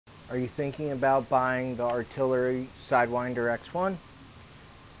Are you thinking about buying the Artillery Sidewinder X1?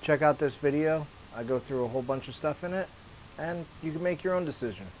 Check out this video. I go through a whole bunch of stuff in it, and you can make your own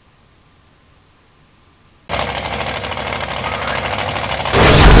decision.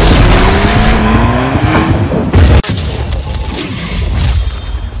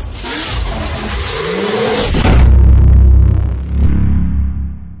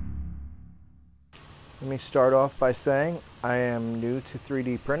 Let me start off by saying I am new to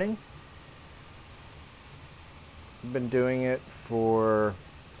 3D printing. I've been doing it for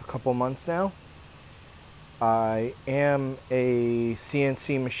a couple months now. I am a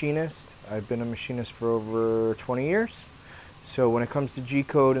CNC machinist. I've been a machinist for over 20 years. So when it comes to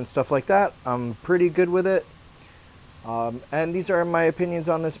G-code and stuff like that, I'm pretty good with it. And these are my opinions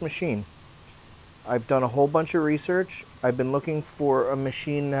on this machine. I've done a whole bunch of research. I've been looking for a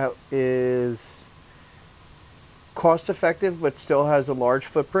machine that is cost effective but still has a large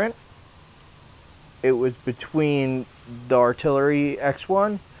footprint. It was between the Artillery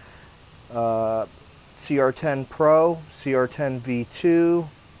X1, CR10 Pro, CR10 V2,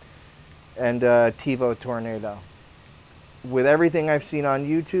 and Tevo Tornado. With everything I've seen on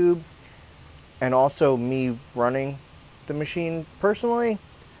YouTube and also me running the machine personally,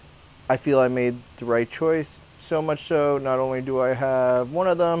 I feel I made the right choice. So much so, not only do I have one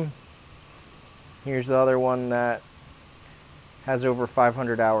of them, here's the other one that has over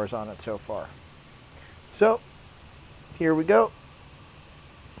 500 hours on it so far. So, here we go.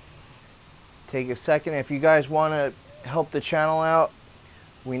 Take a second. If you guys want to help the channel out,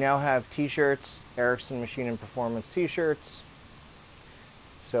 we now have t-shirts, Erickson Machine and Performance t-shirts.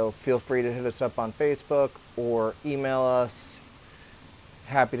 So feel free to hit us up on Facebook or email us.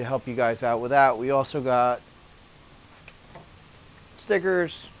 Happy to help you guys out with that. We also got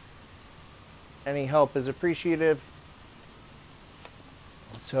stickers. Any help is appreciative.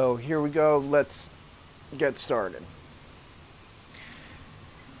 So here we go. Let's get started.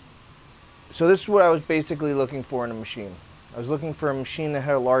 So this is what I was basically looking for in a machine. I was looking for a machine that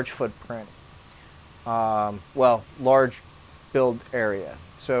had a large footprint. Well, large build area.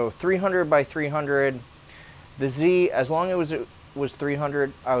 So 300 by 300. The Z, as long as it was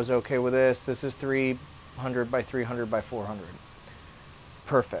 300, I was okay with this. This is 300 by 300 by 400.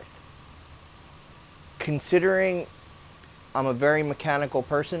 Perfect. Considering I'm a very mechanical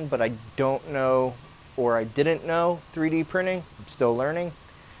person, but I don't know, or I didn't know 3D printing, I'm still learning.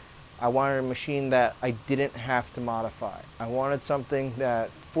 I wanted a machine that I didn't have to modify. I wanted something that,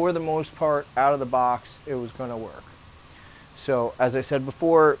 for the most part, out of the box, it was going to work. So, as I said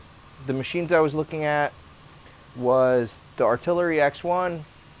before, the machines I was looking at was the Artillery X1,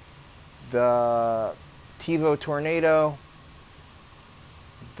 the Tevo Tornado,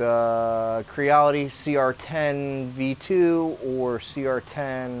 the Creality CR10 V2 or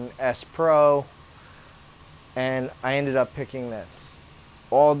CR10 S Pro, and I ended up picking this.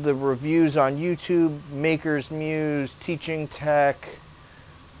 All the reviews on YouTube, Maker's Muse, Teaching Tech,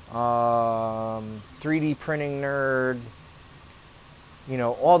 3D Printing Nerd, you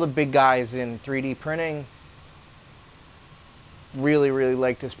know, all the big guys in 3D printing really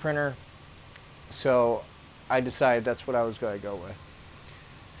like this printer. So I decided that's what I was going to go with.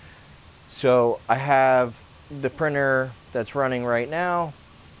 So I have the printer that's running right now.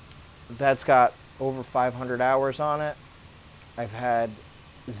 That's got over 500 hours on it. I've had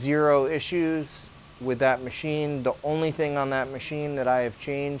 0 issues with that machine. The only thing on that machine that I have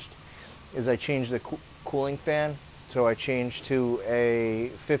changed is I changed the cooling fan. So I changed to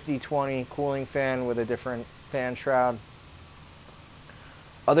a 50-20 cooling fan with a different fan shroud.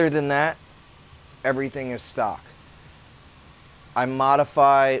 Other than that, everything is stock. I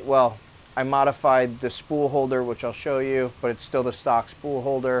modified the spool holder, which I'll show you, but it's still the stock spool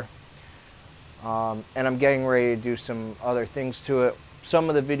holder. And I'm getting ready to do some other things to it. Some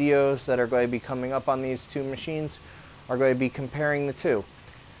of the videos that are going to be coming up on these two machines are going to be comparing the two,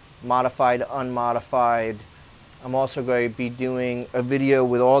 modified, unmodified. I'm also going to be doing a video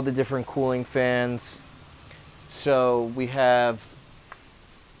with all the different cooling fans. So we have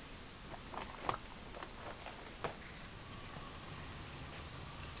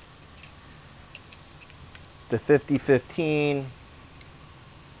the 50-15,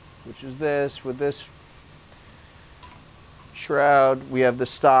 which is this, with this shroud. We have the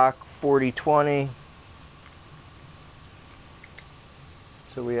stock 40-20.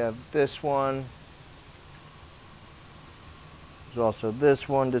 So we have this one. There's also this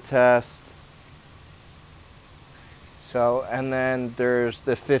one to test. So, and then there's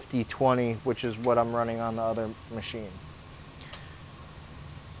the 50-20, which is what I'm running on the other machine.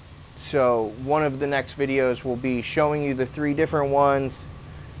 So one of the next videos will be showing you the 3 different ones,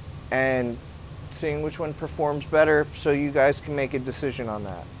 and seeing which one performs better so you guys can make a decision on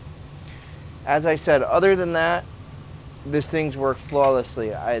that. As I said, other than that, this thing's worked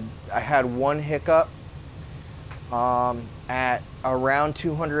flawlessly. I had one hiccup at around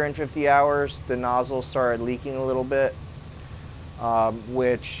 250 hours. The nozzle started leaking a little bit,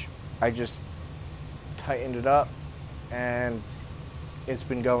 which I just tightened it up, and it's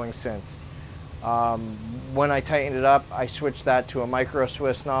been going since. When I tightened it up, I switched that to a micro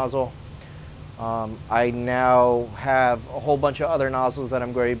Swiss nozzle. I now have a whole bunch of other nozzles that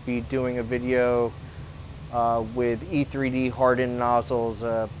I'm going to be doing a video with E3D hardened nozzles,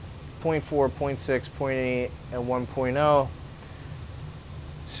 0.4, 0.6, 0.8, and 1.0.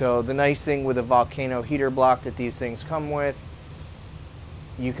 So the nice thing with a volcano heater block that these things come with,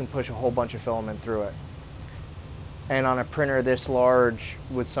 you can push a whole bunch of filament through it. And on a printer this large,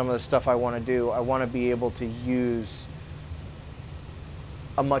 with some of the stuff I want to do, I want to be able to use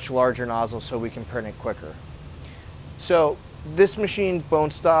a much larger nozzle so we can print it quicker. So this machine's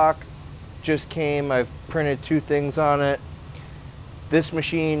bone stock, just came. I've printed 2 things on it. This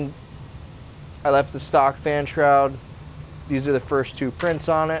machine, I left the stock fan shroud. These are the first 2 prints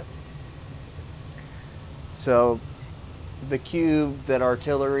on it. So the cube that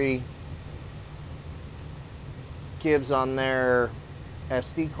Artillery gives on their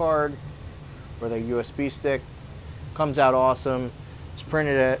SD card or their USB stick comes out awesome. It's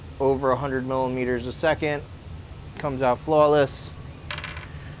printed at over 100 millimeters a second. Comes out flawless.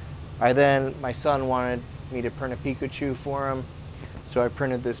 My son wanted me to print a Pikachu for him, so I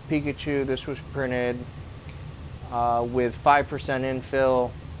printed this Pikachu. This was printed with 5%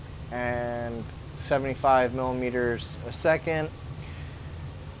 infill and 75 millimeters a second.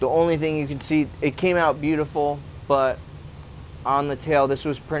 The only thing you can see, it came out beautiful, but on the tail, this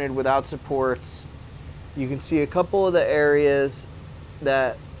was printed without supports. You can see a couple of the areas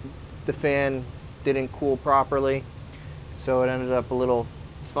that the fan didn't cool properly, so it ended up a little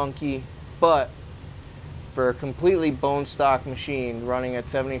funky. But for a completely bone stock machine running at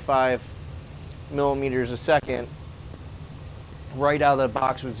 75 millimeters a second, right out of the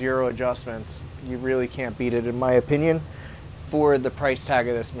box with 0 adjustments, you really can't beat it, in my opinion, for the price tag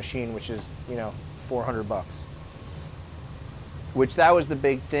of this machine, which is, you know, 400 bucks. Which, that was the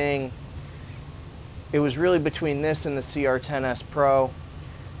big thing. It was really between this and the CR10S Pro,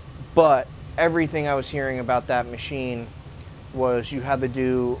 but everything I was hearing about that machine was you had to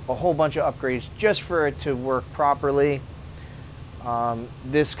do a whole bunch of upgrades just for it to work properly.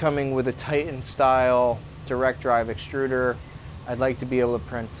 This coming with a Titan style direct drive extruder, I'd like to be able to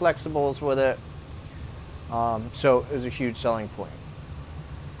print flexibles with it. So it was a huge selling point.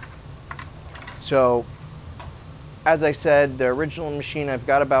 So as I said, the original machine, I've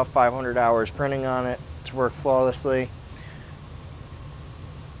got about 500 hours printing on it. It's worked flawlessly.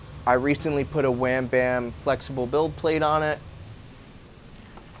 I recently put a Wham Bam flexible build plate on it,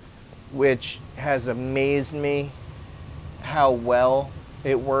 which has amazed me how well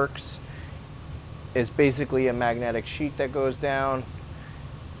it works. It's basically a magnetic sheet that goes down.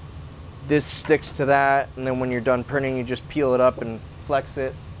 This sticks to that, and then when you're done printing, you just peel it up and flex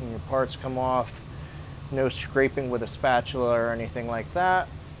it, and your parts come off. No scraping with a spatula or anything like that.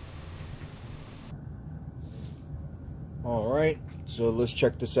 Alright, so let's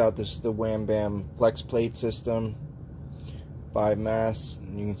check this out. This is the Wham Bam flex plate system. 5 mass,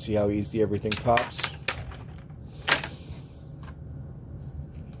 and you can see how easy everything pops.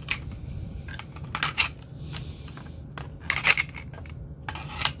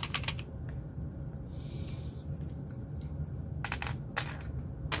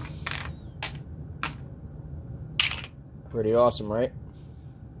 Pretty awesome, right?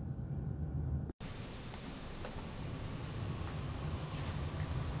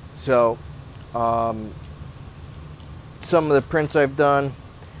 So, some of the prints I've done,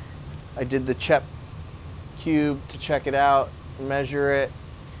 I did the Chep cube to check it out, measure it.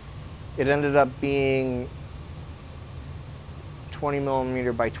 It ended up being 20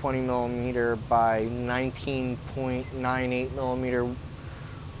 millimeter by 20 millimeter by 19.98 millimeter,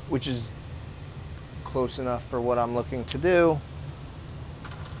 which is close enough for what I'm looking to do.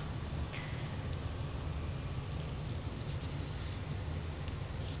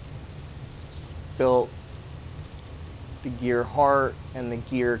 Built the gear heart and the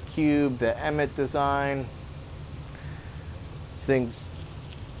gear cube, the Emmett design. These things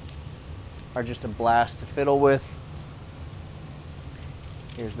are just a blast to fiddle with.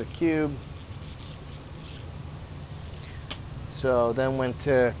 Here's the cube. So then went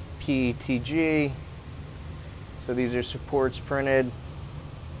to PETG. So these are supports printed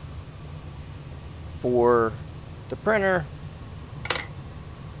for the printer.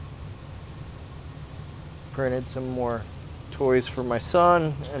 Printed some more toys for my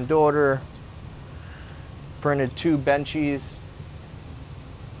son and daughter. Printed 2 benchies.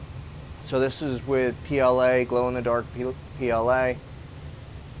 So this is with PLA, glow-in-the-dark PLA.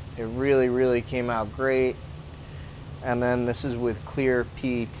 It really came out great. And then this is with clear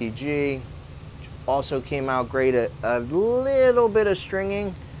PETG. Which also came out great. A little bit of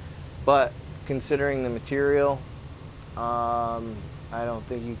stringing, but considering the material, I don't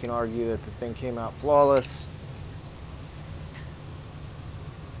think you can argue that the thing came out flawless.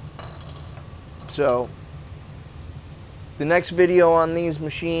 So the next video on these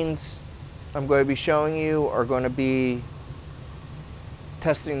machines I'm going to be showing you are going to be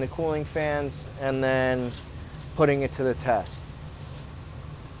testing the cooling fans and then putting it to the test.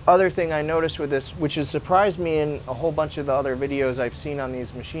 Other thing I noticed with this, which has surprised me in a whole bunch of the other videos I've seen on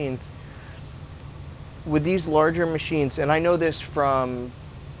these machines, with these larger machines, and I know this from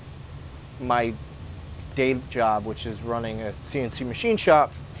my day job, which is running a CNC machine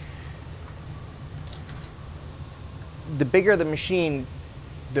shop, the bigger the machine,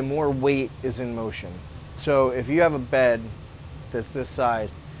 the more weight is in motion. So if you have a bed that's this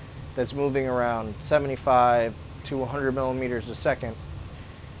size, that's moving around 75 to 100 millimeters a second,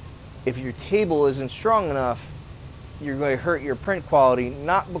 if your table isn't strong enough, you're going to hurt your print quality,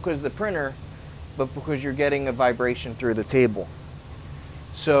 not because of the printer, but because you're getting a vibration through the table.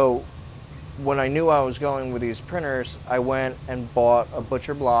 So when I knew I was going with these printers, I went and bought a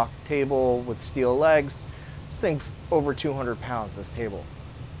butcher block table with steel legs. This thing's over 200 pounds, this table.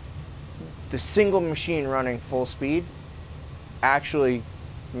 The single machine running full speed actually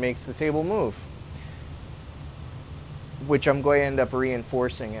makes the table move, which I'm going to end up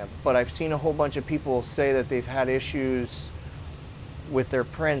reinforcing it. But I've seen a whole bunch of people say that they've had issues with their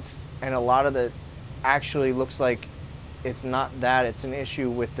prints, and a lot of it actually looks like it's not that, it's an issue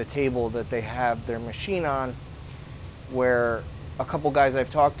with the table that they have their machine on, where a couple guys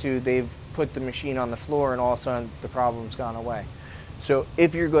I've talked to, they've put the machine on the floor and all of a sudden the problem's gone away. So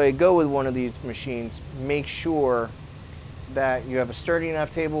if you're going to go with one of these machines, make sure that you have a sturdy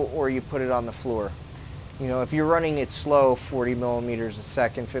enough table or you put it on the floor. You know, if you're running it slow, 40 millimeters a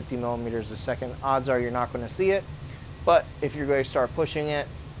second, 50 millimeters a second, odds are you're not going to see it. But if you're going to start pushing it,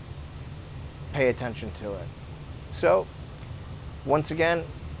 pay attention to it. So, once again,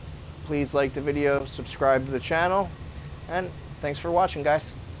 please like the video, subscribe to the channel, and thanks for watching,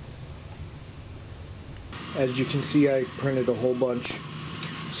 guys. As you can see, I printed a whole bunch.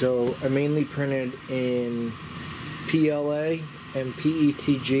 So I mainly printed in PLA and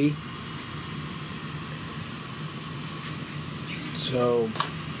PETG. So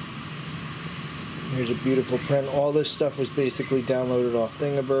here's a beautiful print. All this stuff was basically downloaded off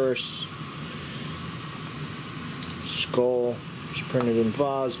Thingiverse. Skull is printed in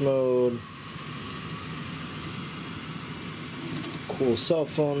vase mode. Cool cell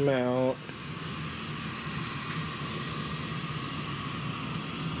phone mount.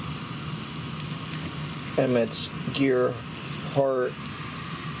 Emmett's gear heart,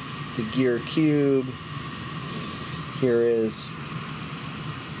 the gear cube. Here is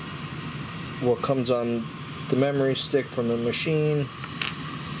what comes on the memory stick from the machine.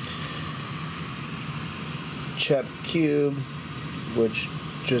 Chep cube, which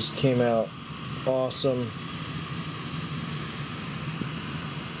just came out awesome.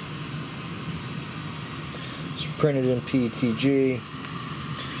 It's printed in PETG.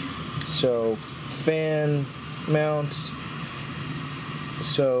 So fan mounts.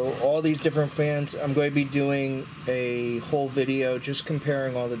 So all these different fans, I'm going to be doing a whole video just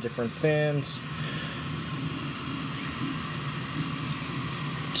comparing all the different fans.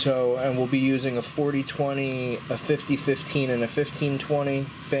 So, and we'll be using a 40-20, a 50-15, and a 15-20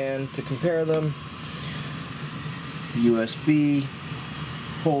 fan to compare them. USB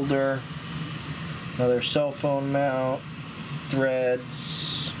holder, another cell phone mount,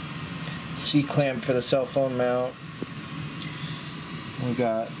 threads, C-clamp for the cell phone mount. We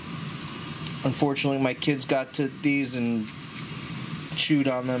got, unfortunately my kids got to these and chewed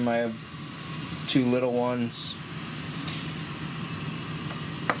on them. I have 2 little ones.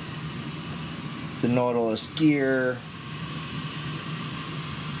 The Nautilus gear,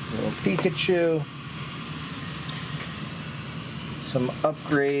 little Pikachu, some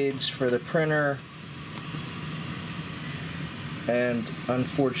upgrades for the printer, and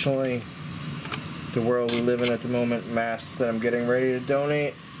unfortunately the world we live in at the moment, masks that I'm getting ready to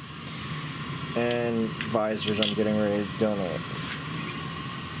donate, and visors I'm getting ready to donate.